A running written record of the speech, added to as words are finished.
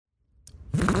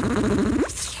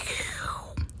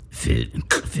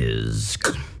Fizz.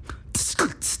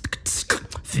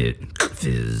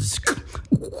 Fizz.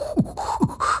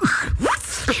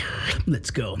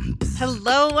 Let's go.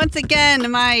 Hello once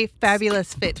again, my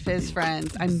fabulous Fit Fizz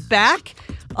friends. I'm back,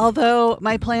 although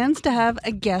my plans to have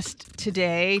a guest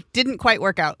today didn't quite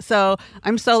work out. So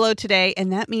I'm solo today,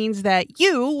 and that means that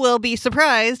you will be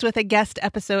surprised with a guest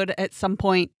episode at some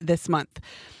point this month.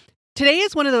 Today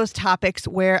is one of those topics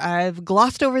where I've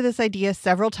glossed over this idea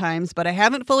several times, but I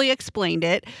haven't fully explained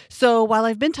it. So while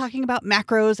I've been talking about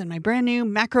macros and my brand new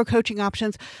macro coaching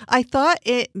options, I thought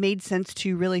it made sense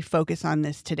to really focus on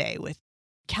this today with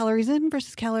calories in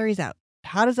versus calories out.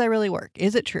 How does that really work?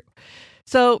 Is it true?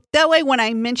 So that way, when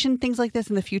I mention things like this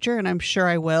in the future, and I'm sure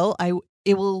I will,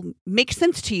 it will make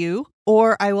sense to you,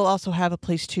 or I will also have a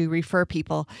place to refer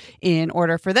people in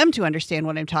order for them to understand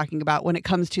what I'm talking about when it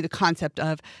comes to the concept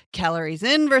of calories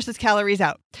in versus calories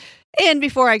out. And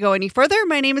before I go any further,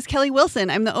 my name is Kelly Wilson.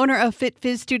 I'm the owner of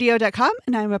FitFizzStudio.com,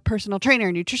 and I'm a personal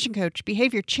trainer, nutrition coach,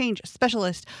 behavior change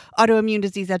specialist, autoimmune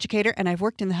disease educator, and I've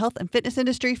worked in the health and fitness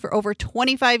industry for over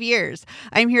 25 years.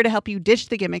 I'm here to help you ditch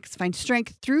the gimmicks, find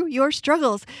strength through your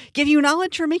struggles, give you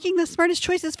knowledge for making the smartest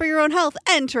choices for your own health,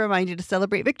 and to remind you to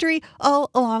celebrate victory all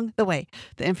along the way.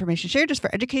 The information shared is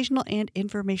for educational and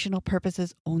informational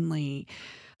purposes only.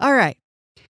 All right.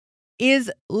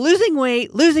 Is losing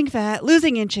weight, losing fat,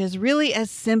 losing inches really as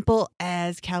simple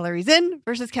as calories in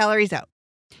versus calories out?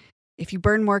 If you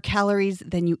burn more calories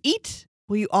than you eat,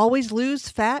 will you always lose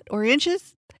fat or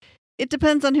inches? It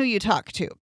depends on who you talk to.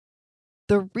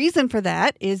 The reason for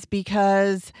that is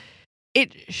because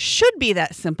it should be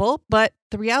that simple, but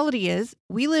the reality is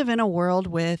we live in a world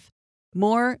with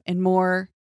more and more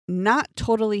not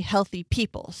totally healthy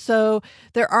people. So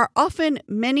there are often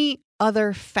many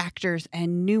other factors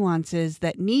and nuances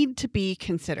that need to be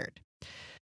considered.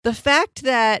 The fact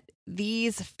that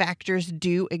these factors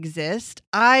do exist,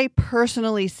 I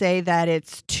personally say that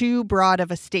it's too broad of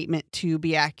a statement to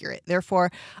be accurate. Therefore,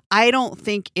 I don't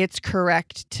think it's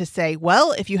correct to say,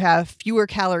 well, if you have fewer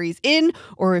calories in,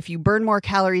 or if you burn more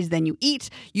calories than you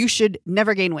eat, you should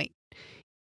never gain weight.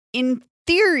 In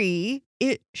theory,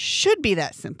 it should be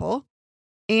that simple,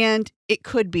 and it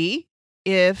could be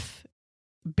if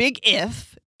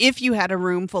you had a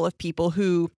room full of people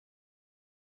who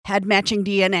had matching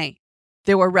DNA,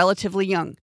 they were relatively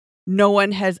young, no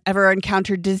one has ever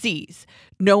encountered disease,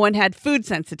 no one had food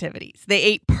sensitivities, they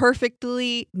ate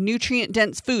perfectly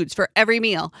nutrient-dense foods for every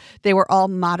meal, they were all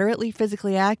moderately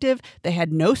physically active, they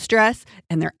had no stress,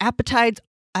 and their appetites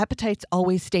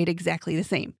always stayed exactly the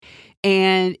same.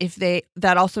 And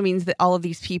that also means that all of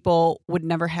these people would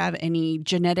never have any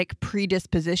genetic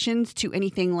predispositions to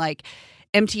anything like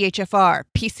MTHFR,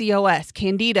 PCOS,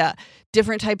 Candida,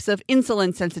 different types of insulin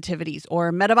sensitivities or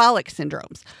metabolic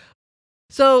syndromes.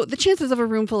 So the chances of a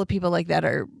room full of people like that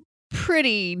are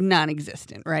pretty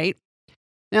non-existent, right?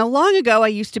 Now, long ago, I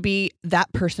used to be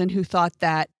that person who thought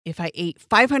that if I ate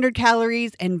 500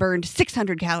 calories and burned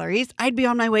 600 calories, I'd be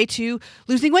on my way to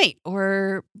losing weight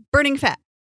or burning fat.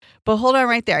 But hold on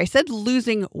right there. I said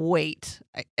losing weight.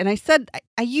 And I said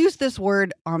I use this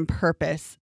word on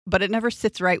purpose, but it never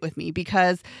sits right with me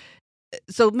because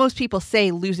so most people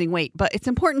say losing weight, but it's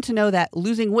important to know that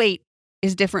losing weight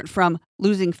is different from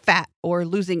losing fat or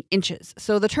losing inches.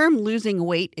 So the term losing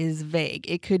weight is vague.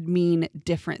 It could mean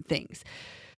different things.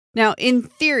 Now, in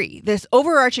theory, this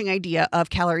overarching idea of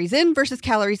calories in versus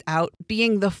calories out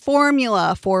being the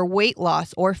formula for weight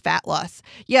loss or fat loss,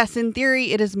 yes, in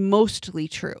theory, it is mostly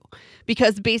true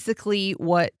because basically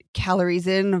what calories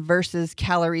in versus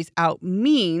calories out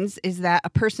means is that a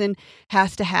person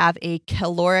has to have a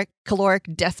caloric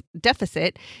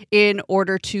deficit in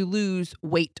order to lose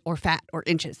weight or fat or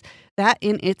inches. That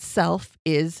in itself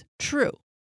is true.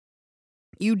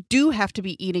 You do have to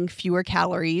be eating fewer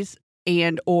calories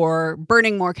and or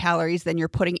burning more calories than you're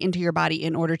putting into your body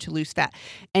in order to lose fat.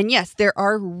 And yes, there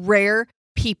are rare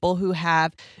people who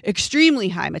have extremely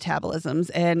high metabolisms.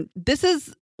 And this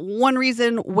is one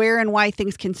reason where and why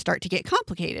things can start to get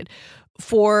complicated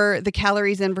for the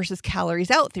calories in versus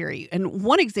calories out theory. And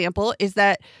one example is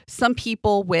that some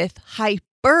people with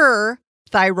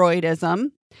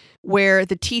hyperthyroidism, where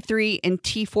the T3 and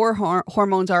T4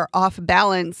 hormones are off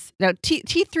balance. Now,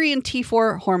 T3 and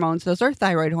T4 hormones, those are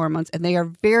thyroid hormones, and they are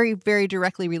very, very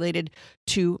directly related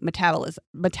to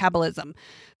metabolism.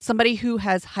 Somebody who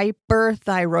has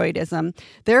hyperthyroidism,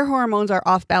 their hormones are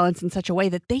off balance in such a way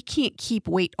that they can't keep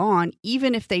weight on,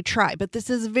 even if they try. But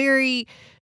this is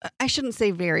I shouldn't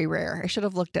say very rare. I should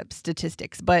have looked up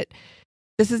statistics, but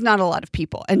This is not a lot of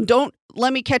people. And don't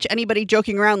let me catch anybody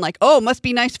joking around like, oh, must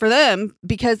be nice for them,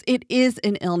 because it is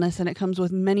an illness and it comes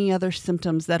with many other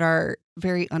symptoms that are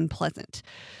very unpleasant.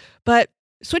 But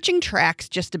switching tracks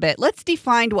just a bit, let's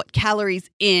define what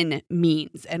calories in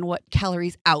means and what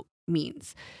calories out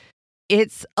means.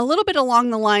 It's a little bit along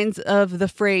the lines of the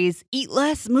phrase, eat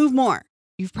less, move more.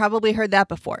 You've probably heard that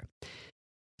before.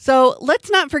 So let's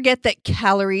not forget that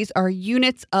calories are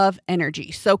units of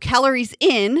energy. So calories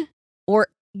in, or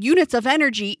units of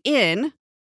energy in,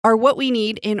 are what we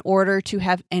need in order to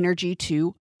have energy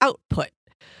to output.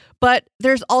 But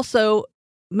there's also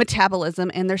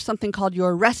metabolism, and there's something called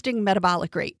your resting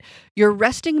metabolic rate. Your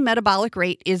resting metabolic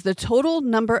rate is the total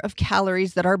number of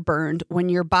calories that are burned when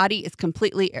your body is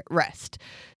completely at rest.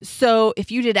 So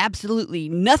if you did absolutely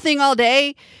nothing all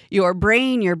day, your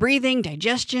brain, your breathing,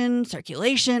 digestion,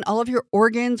 circulation, all of your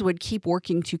organs would keep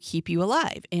working to keep you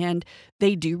alive. And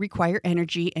they do require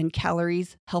energy, and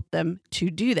calories help them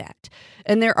to do that.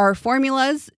 And there are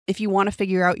formulas. If you want to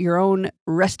figure out your own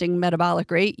resting metabolic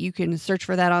rate, you can search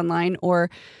for that online, or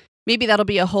maybe that'll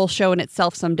be a whole show in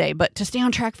itself someday. But to stay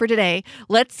on track for today,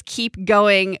 let's keep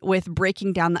going with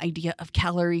breaking down the idea of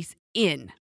calories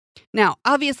in. Now,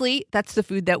 obviously, that's the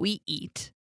food that we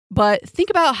eat, but think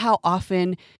about how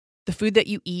often the food that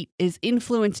you eat is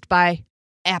influenced by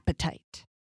appetite.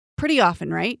 Pretty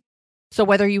often, right? So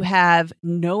whether you have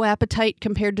no appetite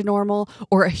compared to normal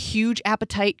or a huge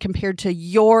appetite compared to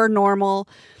your normal,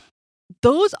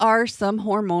 those are some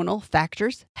hormonal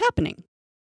factors happening.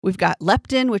 We've got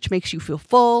leptin, which makes you feel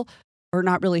full or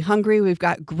not really hungry. We've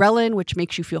got ghrelin, which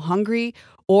makes you feel hungry.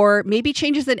 Or maybe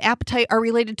changes in appetite are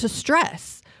related to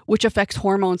stress, which affects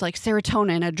hormones like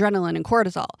serotonin, adrenaline, and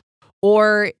cortisol.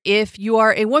 Or if you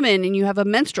are a woman and you have a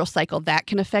menstrual cycle, that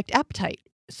can affect appetite.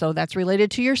 So that's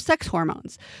related to your sex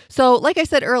hormones. So like I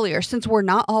said earlier, since we're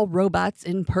not all robots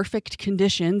in perfect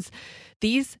conditions,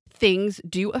 these things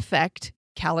do affect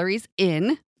calories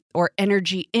in, or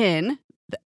energy in,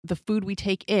 the food we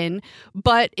take in.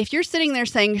 But if you're sitting there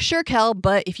saying, sure, Kel,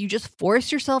 but if you just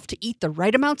force yourself to eat the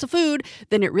right amounts of food,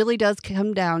 then it really does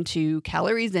come down to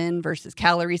calories in versus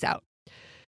calories out.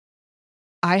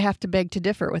 I have to beg to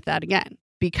differ with that again,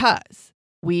 because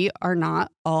we are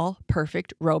not all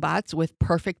perfect robots with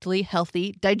perfectly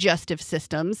healthy digestive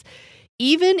systems.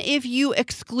 Even if you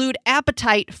exclude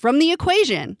appetite from the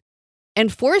equation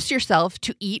and force yourself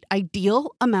to eat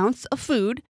ideal amounts of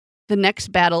food, the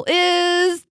next battle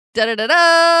is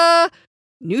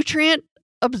nutrient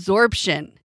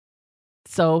absorption.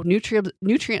 So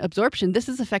nutrient absorption, this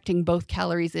is affecting both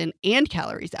calories in and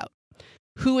calories out.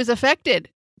 Who is affected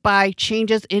by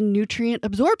changes in nutrient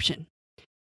absorption?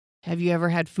 Have you ever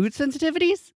had food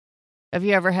sensitivities? Have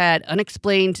you ever had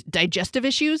unexplained digestive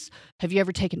issues? Have you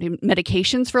ever taken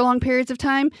medications for long periods of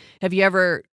time? Have you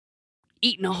ever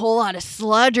eaten a whole lot of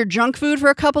sludge or junk food for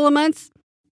a couple of months?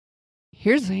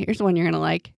 Here's one you're going to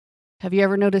like. Have you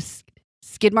ever noticed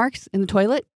skid marks in the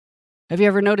toilet? Have you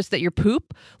ever noticed that your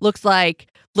poop looks like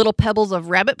little pebbles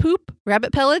of rabbit poop,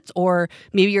 rabbit pellets, or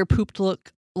maybe your poop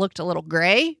looked a little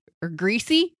gray or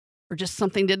greasy, or just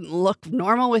something didn't look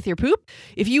normal with your poop?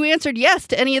 If you answered yes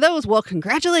to any of those, well,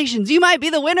 congratulations, you might be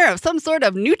the winner of some sort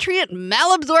of nutrient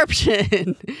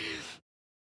malabsorption.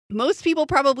 Most people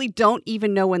probably don't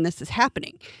even know when this is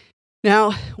happening.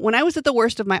 Now, when I was at the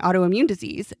worst of my autoimmune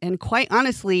disease, and quite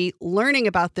honestly, learning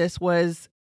about this was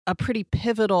a pretty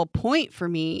pivotal point for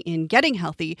me in getting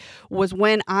healthy, was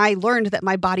when I learned that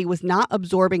my body was not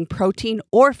absorbing protein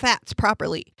or fats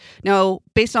properly. Now,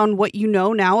 based on what you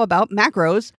know now about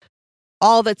macros,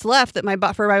 all that's left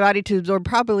for my body to absorb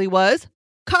properly was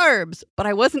carbs. But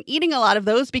I wasn't eating a lot of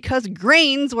those because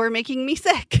grains were making me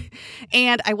sick.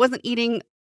 And I wasn't eating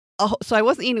a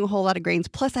whole lot of grains.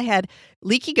 Plus, I had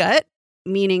leaky gut,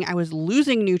 meaning I was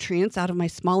losing nutrients out of my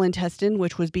small intestine,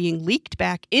 which was being leaked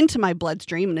back into my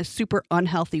bloodstream in a super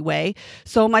unhealthy way.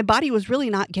 So my body was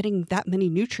really not getting that many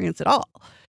nutrients at all.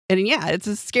 And yeah, it's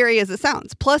as scary as it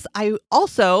sounds. Plus, I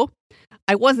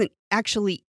wasn't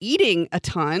actually eating a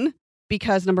ton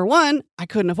because, number one, I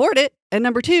couldn't afford it. And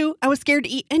number two, I was scared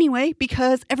to eat anyway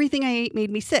because everything I ate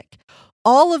made me sick.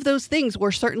 All of those things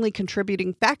were certainly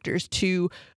contributing factors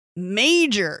to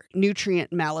major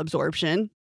nutrient malabsorption.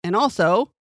 And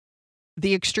also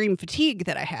the extreme fatigue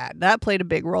that I had. That played a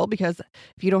big role because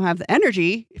if you don't have the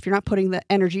energy, if you're not putting the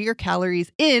energy or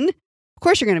calories in, of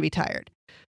course you're going to be tired.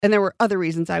 And there were other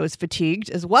reasons I was fatigued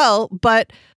as well.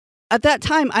 But at that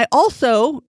time, I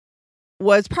also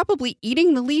was probably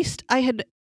eating the least I had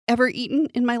ever eaten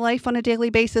in my life on a daily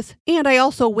basis. And I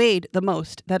also weighed the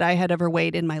most that I had ever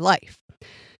weighed in my life.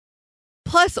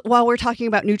 Plus, while we're talking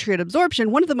about nutrient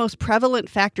absorption, one of the most prevalent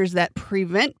factors that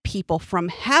prevent people from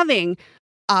having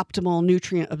optimal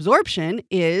nutrient absorption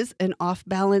is an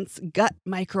off-balance gut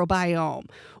microbiome,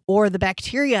 or the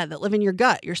bacteria that live in your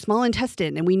gut, your small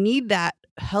intestine. And we need that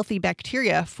healthy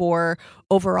bacteria for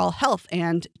overall health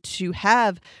and to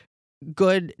have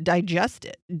good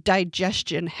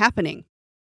digestion happening.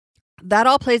 That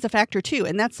all plays a factor too,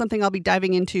 and that's something I'll be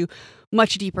diving into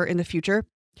much deeper in the future.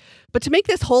 But to make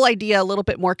this whole idea a little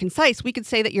bit more concise, we could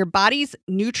say that your body's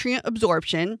nutrient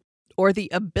absorption, or the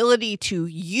ability to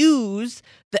use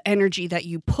the energy that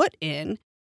you put in,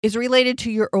 is related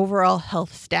to your overall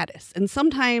health status. And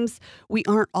sometimes we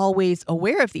aren't always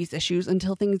aware of these issues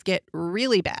until things get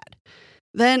really bad.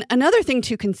 Then another thing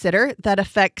to consider that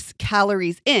affects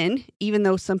calories in, even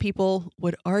though some people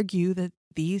would argue that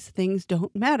these things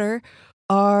don't matter,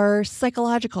 are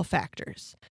psychological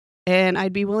factors. And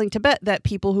I'd be willing to bet that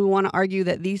people who want to argue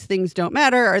that these things don't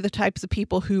matter are the types of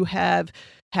people who have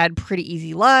had pretty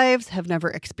easy lives, have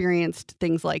never experienced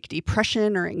things like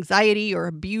depression or anxiety or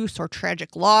abuse or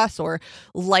tragic loss or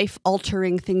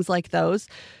life-altering things like those.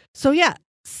 So yeah,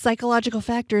 psychological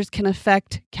factors can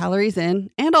affect calories in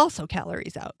and also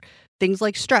calories out. Things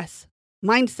like stress,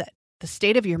 mindset, the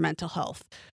state of your mental health,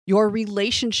 your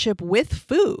relationship with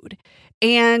food.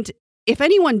 And if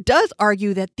anyone does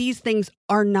argue that these things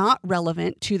are not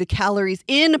relevant to the calories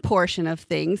in portion of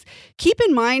things, keep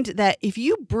in mind that if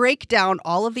you break down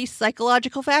all of these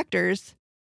psychological factors,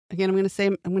 again, I'm going to say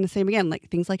them again,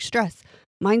 like things like stress,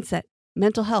 mindset,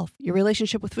 mental health, your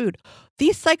relationship with food.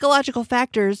 These psychological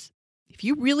factors, if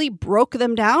you really broke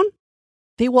them down,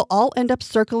 they will all end up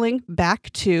circling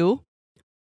back to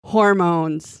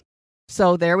hormones.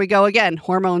 So there we go again.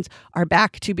 Hormones are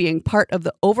back to being part of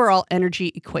the overall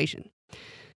energy equation.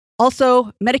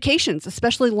 Also, medications,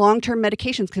 especially long-term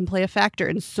medications, can play a factor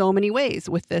in so many ways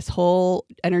with this whole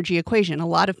energy equation. A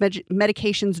lot of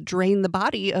medications drain the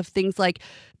body of things like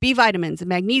B vitamins and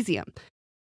magnesium.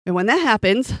 And when that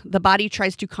happens, the body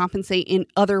tries to compensate in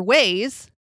other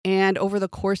ways. And over the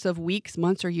course of weeks,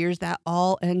 months, or years, that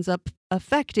all ends up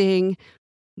affecting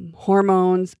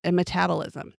hormones and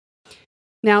metabolism.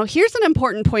 Now, here's an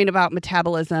important point about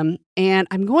metabolism, and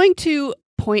I'm going to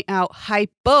point out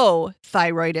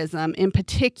hypothyroidism in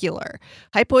particular.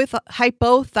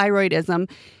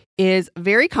 Hypothyroidism is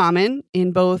very common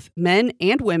in both men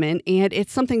and women, and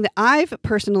it's something that I've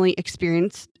personally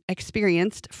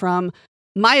experienced from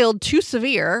mild to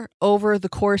severe over the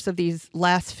course of these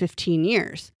last 15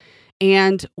 years.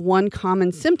 And one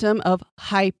common symptom of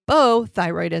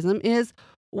hypothyroidism is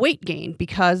weight gain,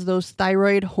 because those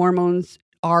thyroid hormones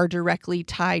are directly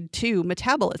tied to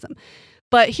metabolism.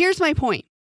 But here's my point.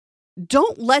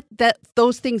 Don't let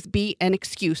those things be an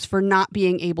excuse for not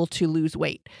being able to lose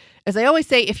weight. As I always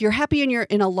say, if you're happy and you're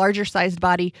in a larger sized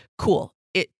body, cool.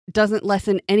 It doesn't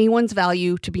lessen anyone's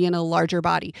value to be in a larger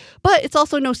body. But it's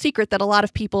also no secret that a lot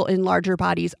of people in larger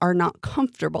bodies are not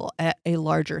comfortable at a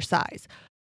larger size.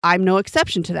 I'm no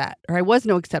exception to that, or I was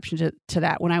no exception to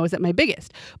that when I was at my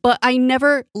biggest. But I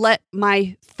never let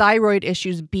my thyroid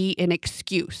issues be an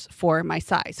excuse for my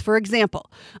size. For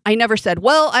example, I never said,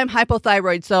 well, I'm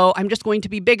hypothyroid, so I'm just going to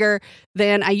be bigger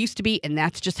than I used to be, and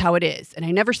that's just how it is. And I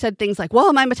never said things like,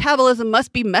 well, my metabolism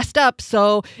must be messed up,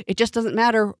 so it just doesn't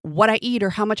matter what I eat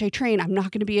or how much I train. I'm not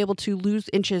going to be able to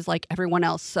lose inches like everyone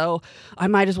else, so I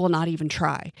might as well not even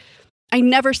try. I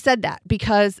never said that,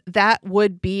 because that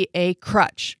would be a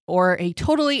crutch or a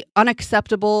totally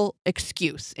unacceptable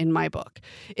excuse in my book.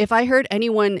 If I heard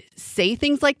anyone say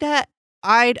things like that,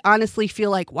 I'd honestly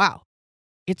feel like, wow,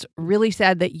 it's really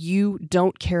sad that you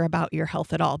don't care about your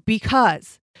health at all,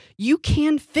 because you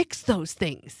can fix those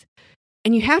things.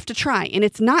 And you have to try, and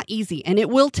it's not easy, and it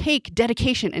will take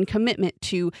dedication and commitment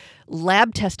to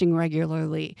lab testing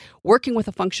regularly, working with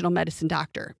a functional medicine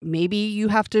doctor. Maybe you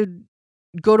have to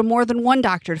go to more than one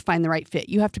doctor to find the right fit.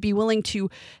 You have to be willing to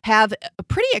have a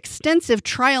pretty extensive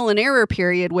trial and error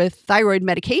period with thyroid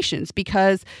medications,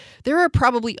 because there are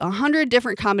probably 100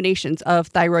 different combinations of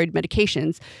thyroid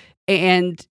medications.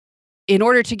 And in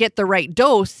order to get the right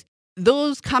dose,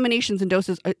 those combinations and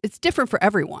doses, it's different for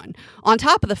everyone. On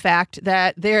top of the fact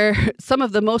that they're some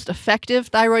of the most effective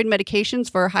thyroid medications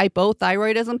for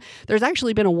hypothyroidism, there's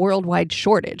actually been a worldwide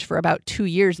shortage for about 2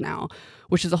 years now,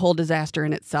 which is a whole disaster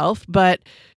in itself. But,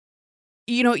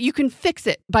 you can fix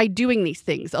it by doing these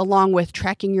things, along with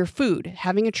tracking your food,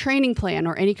 having a training plan,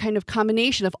 or any kind of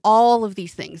combination of all of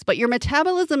these things. But your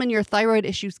metabolism and your thyroid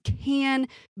issues can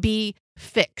be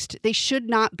fixed. They should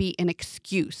not be an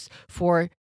excuse for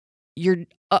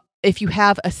if you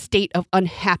have a state of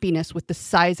unhappiness with the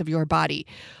size of your body.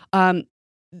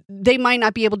 They might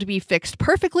not be able to be fixed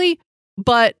perfectly,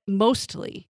 but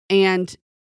mostly.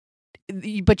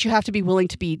 But you have to be willing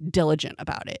to be diligent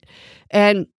about it.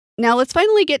 And now let's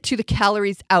finally get to the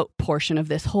calories out portion of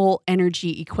this whole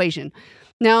energy equation.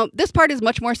 Now, this part is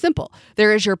much more simple.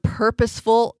 There is your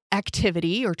purposeful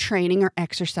activity or training or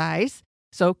exercise.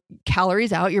 So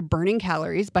calories out, you're burning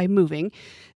calories by moving.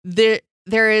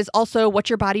 There is also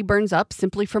what your body burns up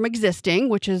simply from existing,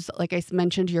 which is, like I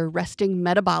mentioned, your resting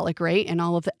metabolic rate and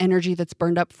all of the energy that's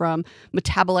burned up from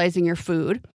metabolizing your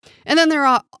food. And then there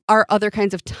are other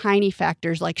kinds of tiny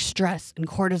factors like stress and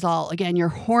cortisol. Again, your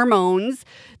hormones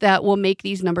that will make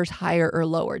these numbers higher or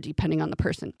lower depending on the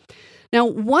person. Now,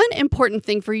 one important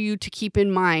thing for you to keep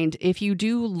in mind if you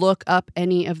do look up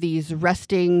any of these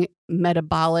resting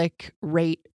metabolic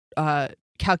rate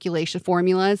calculation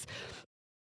formulas,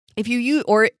 if you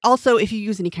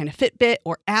use any kind of Fitbit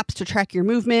or apps to track your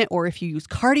movement, or if you use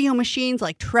cardio machines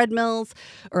like treadmills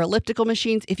or elliptical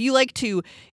machines, if you like to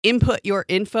input your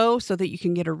info so that you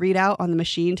can get a readout on the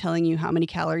machine telling you how many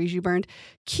calories you burned,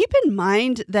 keep in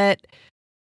mind that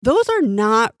those are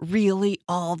not really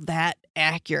all that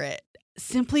accurate,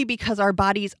 simply because our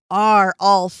bodies are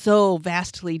all so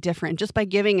vastly different. Just by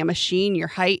giving a machine your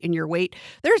height and your weight,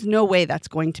 there's no way that's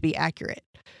going to be accurate.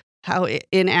 How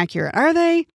inaccurate are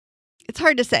they? It's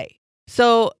hard to say.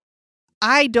 So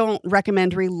I don't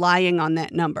recommend relying on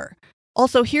that number.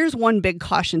 Also, here's one big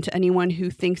caution to anyone who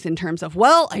thinks in terms of,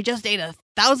 well, I just ate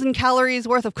 1,000 calories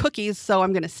worth of cookies, so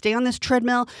I'm going to stay on this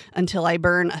treadmill until I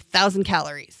burn 1,000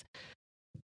 calories.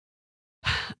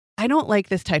 I don't like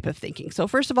this type of thinking. So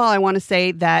first of all, I want to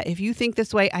say that if you think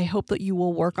this way, I hope that you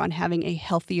will work on having a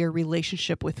healthier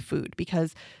relationship with food,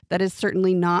 because that is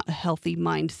certainly not a healthy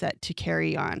mindset to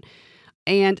carry on.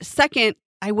 And second,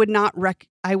 I would not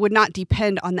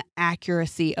depend on the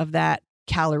accuracy of that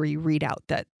calorie readout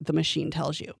that the machine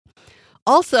tells you.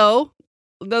 Also,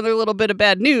 another little bit of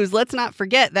bad news, let's not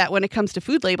forget that when it comes to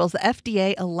food labels, the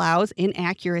FDA allows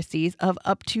inaccuracies of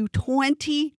up to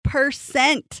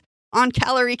 20% on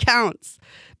calorie counts.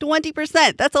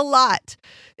 20%, that's a lot.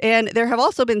 And there have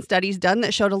also been studies done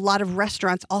that showed a lot of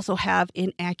restaurants also have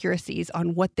inaccuracies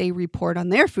on what they report on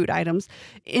their food items.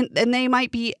 And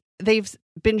they've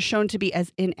been shown to be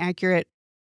as inaccurate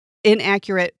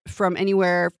from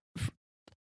anywhere.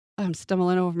 I'm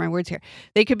stumbling over my words here.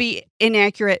 They could be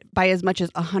inaccurate by as much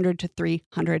as 100 to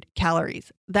 300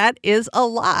 calories. That is a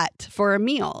lot for a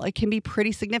meal. It can be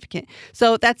pretty significant.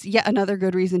 So that's yet another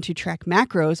good reason to track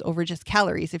macros over just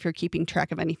calories if you're keeping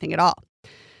track of anything at all.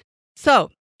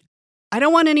 So I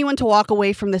don't want anyone to walk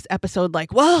away from this episode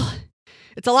like, well,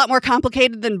 it's a lot more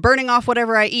complicated than burning off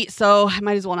whatever I eat, so I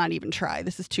might as well not even try.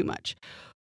 This is too much.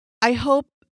 I hope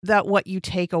that what you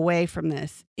take away from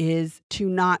this is to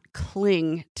not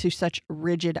cling to such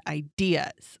rigid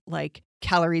ideas like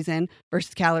calories in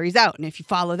versus calories out. And if you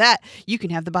follow that, you can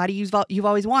have the body you've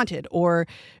always wanted, or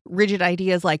rigid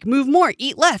ideas like move more,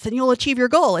 eat less, and you'll achieve your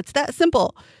goal. It's that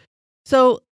simple.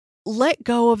 So let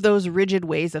go of those rigid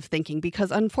ways of thinking, because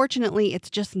unfortunately,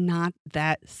 it's just not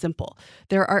that simple.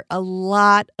 There are a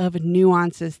lot of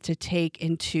nuances to take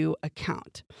into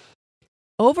account.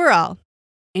 Overall,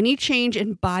 any change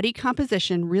in body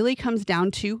composition really comes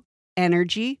down to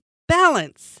energy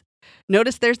balance.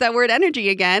 Notice there's that word energy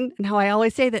again, and how I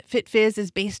always say that FitFizz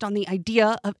is based on the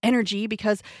idea of energy,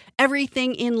 because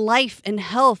everything in life and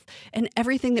health and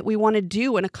everything that we want to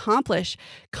do and accomplish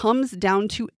comes down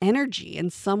to energy in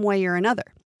some way or another.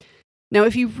 Now,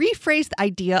 if you rephrase the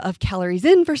idea of calories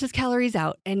in versus calories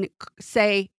out and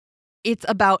say it's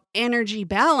about energy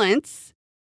balance,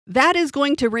 that is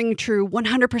going to ring true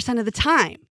 100% of the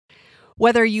time.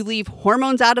 Whether you leave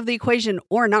hormones out of the equation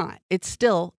or not, it's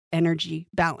still energy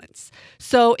balance.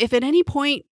 So if at any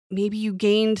point, maybe you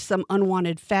gained some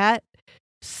unwanted fat,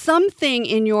 something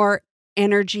in your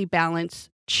energy balance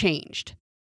changed.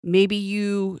 Maybe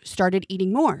you started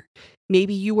eating more.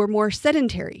 Maybe you were more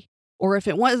sedentary. Or if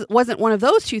it wasn't one of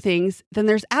those two things, then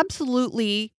there's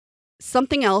absolutely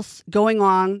something else going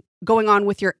on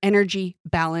with your energy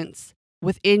balance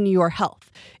within your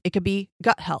health. It could be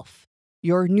gut health,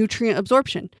 your nutrient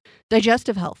absorption,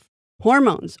 digestive health,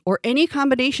 hormones, or any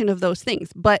combination of those things.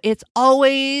 But it's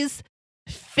always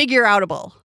figure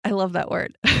outable. I love that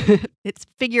word. It's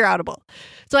figure outable.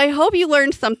 So I hope you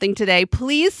learned something today.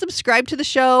 Please subscribe to the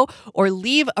show or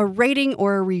leave a rating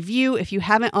or a review if you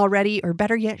haven't already, or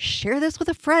better yet, share this with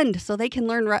a friend so they can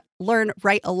learn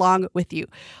right along with you.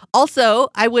 Also,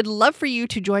 I would love for you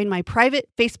to join my private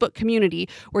Facebook community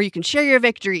where you can share your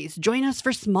victories, join us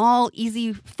for small,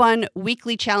 easy, fun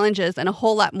weekly challenges, and a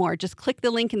whole lot more. Just click the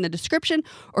link in the description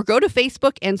or go to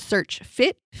Facebook and search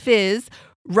FitFizz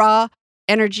Raw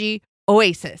Energy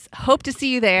Oasis. Hope to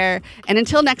see you there. And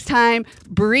until next time,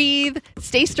 breathe,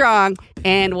 stay strong,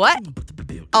 and what?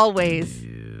 Always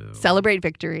celebrate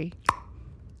victory.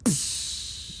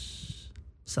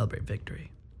 Celebrate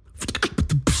victory.